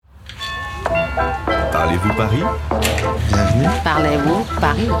Parlez-vous Paris? Bienvenue. Parlez-vous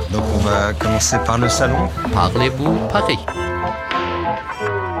Paris? Donc on va commencer par le salon. Parlez-vous Paris?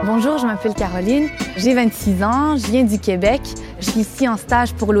 Bonjour, je m'appelle Caroline, j'ai 26 ans, je viens du Québec. Je suis ici en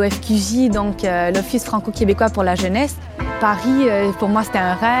stage pour l'OFQJ, donc l'Office franco-québécois pour la jeunesse. Paris, pour moi, c'était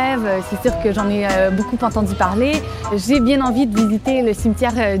un rêve. C'est sûr que j'en ai beaucoup entendu parler. J'ai bien envie de visiter le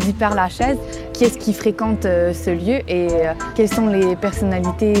cimetière du Père-Lachaise. Qui est-ce qui fréquente ce lieu et quelles sont les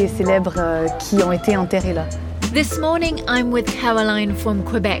personnalités célèbres qui ont été enterrées là? This morning, I'm with Caroline from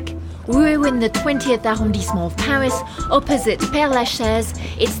Quebec. We're in the 20th arrondissement of Paris, opposite Père-Lachaise.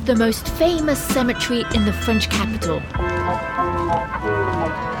 It's the most famous cemetery in the French capital.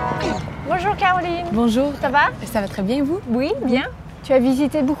 Bonjour Caroline. Bonjour. Ça va? Ça va très bien, vous? Oui, bien. Tu as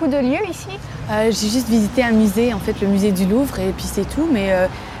visité beaucoup de lieux ici? J'ai juste visité un musée, en fait, le musée du Louvre, et puis c'est tout. Mais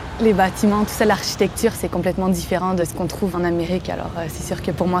les bâtiments, tout ça, l'architecture, c'est complètement différent de ce qu'on trouve en Amérique. Alors, c'est sûr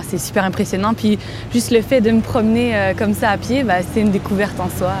que pour moi, c'est super impressionnant. Puis juste le fait de me promener comme ça à pied, c'est une découverte en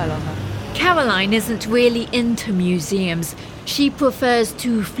soi. Alors, Caroline isn't really into museums. She prefers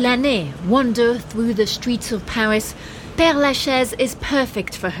to flâner, wander through the streets of Paris. Père-Lachaise is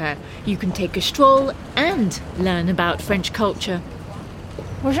perfect for her. You can take a stroll and learn about French culture.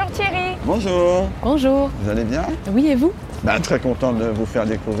 Bonjour Thierry. Bonjour. Bonjour. Vous allez bien? Oui, et vous? Très content de vous faire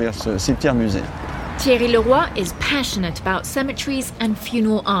découvrir ce cimetière-musée. Thierry Leroy is passionate about cemeteries and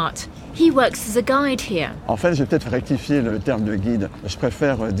funeral art. He works as a guide here. En fait, je vais peut-être rectifier le terme de guide. Je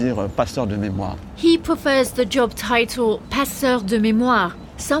préfère dire passeur de mémoire. He prefers the job title passeur de mémoire,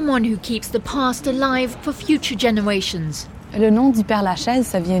 someone who keeps the past alive for future generations. Le nom du Père-Lachaise,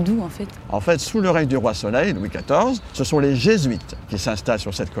 ça vient d'où, en fait? En fait, sous le règne du roi Soleil, Louis XIV, ce sont les jésuites qui s'installent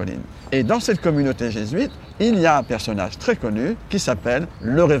sur cette colline. Et dans cette communauté jésuite, il y a un personnage très connu qui s'appelle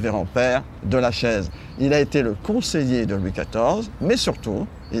le révérend Père de Lachaise. Il a été le conseiller de Louis XIV, mais surtout,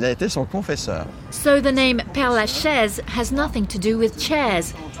 il a été son confesseur. So the name Père-Lachaise has nothing to do with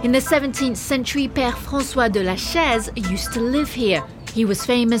chairs. In the 17th century, Père François de Lachaise used to live here. He was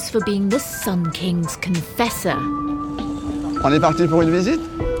famous for being the Sun King's confessor. On est parti pour une visite?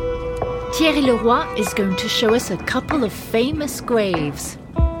 Thierry Leroy is going to show us a couple of famous graves.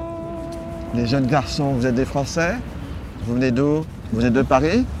 Les jeunes garçons, vous êtes des Français? Vous venez d'où? Vous venez de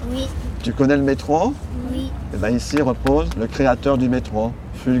Paris? Oui. Tu connais le métro? Oui. Et bien ici repose le créateur du métro.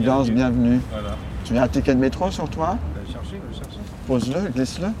 Fulgence, bienvenue. Voilà. Tu as un ticket de métro sur toi? Cherchez. Pose-le,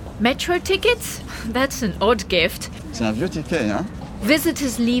 glisse-le. Metro tickets? That's an odd gift. C'est un vieux ticket, hein?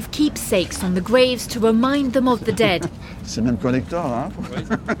 Visitors leave keepsakes on the graves to remind them of the dead. C'est même collector, hein?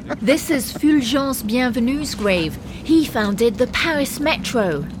 This is Fulgence Bienvenue's grave. He founded the Paris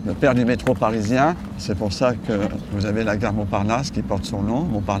Metro. Le père du métro parisien, c'est pour ça que vous avez la gare Montparnasse qui porte son nom,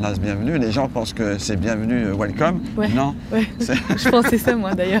 Montparnasse Bienvenue. Les gens pensent que c'est Bienvenue Welcome. Ouais. Non. Ouais. Je pensais ça,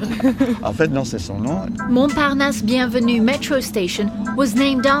 moi, d'ailleurs. En fait, non, c'est son nom. Montparnasse Bienvenue Metro Station was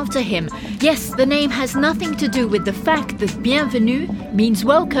named after him. Yes, the name has nothing to do with the fact that Bienvenue means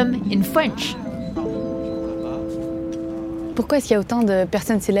welcome in French. Pourquoi est-ce qu'il y a autant de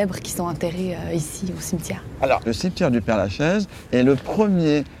personnes célèbres qui sont enterrées ici, au cimetière? Alors, le cimetière du Père-Lachaise est le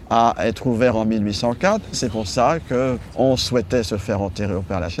premier à être ouvert en 1804. C'est pour ça qu'on souhaitait se faire enterrer au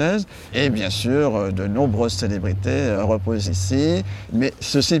Père-Lachaise. Et bien sûr, de nombreuses célébrités reposent ici. Mais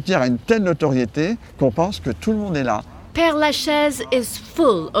ce cimetière a une telle notoriété qu'on pense que tout le monde est là. Père-Lachaise is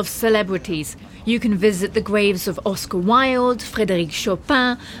full of celebrities. You can visit the graves of Oscar Wilde, Frédéric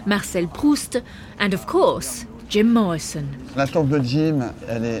Chopin, Marcel Proust, and of course, Jim Morrison. La tombe de Jim,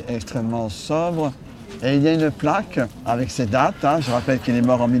 elle est extrêmement sobre. Et il y a une plaque avec ses dates. Je rappelle qu'il est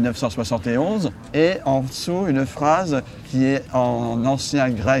mort en 1971. Et en dessous, une phrase qui est en ancien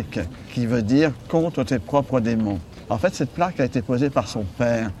grec, qui veut dire « contre tes propres démons ». En fait, cette plaque a été posée par son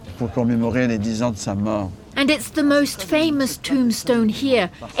père pour commémorer les 10 ans de sa mort. And it's the most famous tombstone here.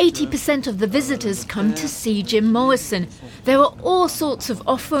 80% of the visitors come to see Jim Morrison. There are all sorts of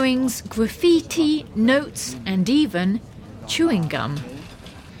offerings, graffiti, notes, and even chewing gum.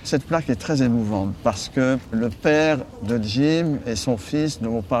 Cette plaque est très émouvante parce que le père de Jim et son fils ne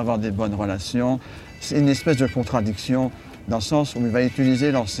vont pas avoir des bonnes relations. C'est une espèce de contradiction dans le sens où il va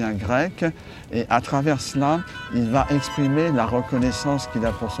utiliser l'ancien grec et à travers cela, il va exprimer la reconnaissance qu'il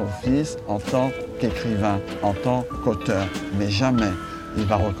a pour son fils en tant qu'écrivain, en tant qu'auteur. Mais jamais il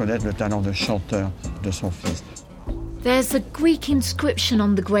va reconnaître le talent de chanteur de son fils. There's a Greek inscription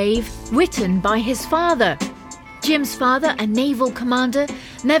on the grave written by his father. Jim's father, a naval commander,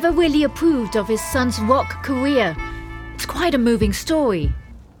 never really approved of his son's rock career. It's quite a moving story.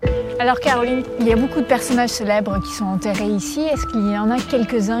 Alors Caroline, il y a beaucoup de personnages célèbres qui sont enterrés ici. Est-ce qu'il y en a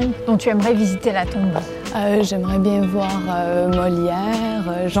quelques-uns dont tu aimerais visiter la tombe? J'aimerais bien voir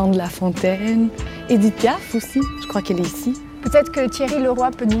Molière, Jean de La Fontaine, Édith Piaf aussi, je crois qu'elle est ici. Peut-être que Thierry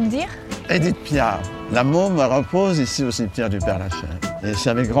Leroy peut nous le dire? Édith Piaf, la môme repose ici au cimetière du Père-Lachaise. Et c'est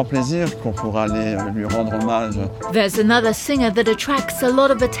avec grand plaisir qu'on pourra aller lui rendre hommage. There's another singer that attracts a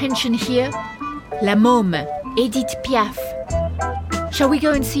lot of attention here. La Môme, Edith Piaf. Shall we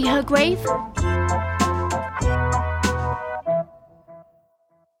go and see her grave?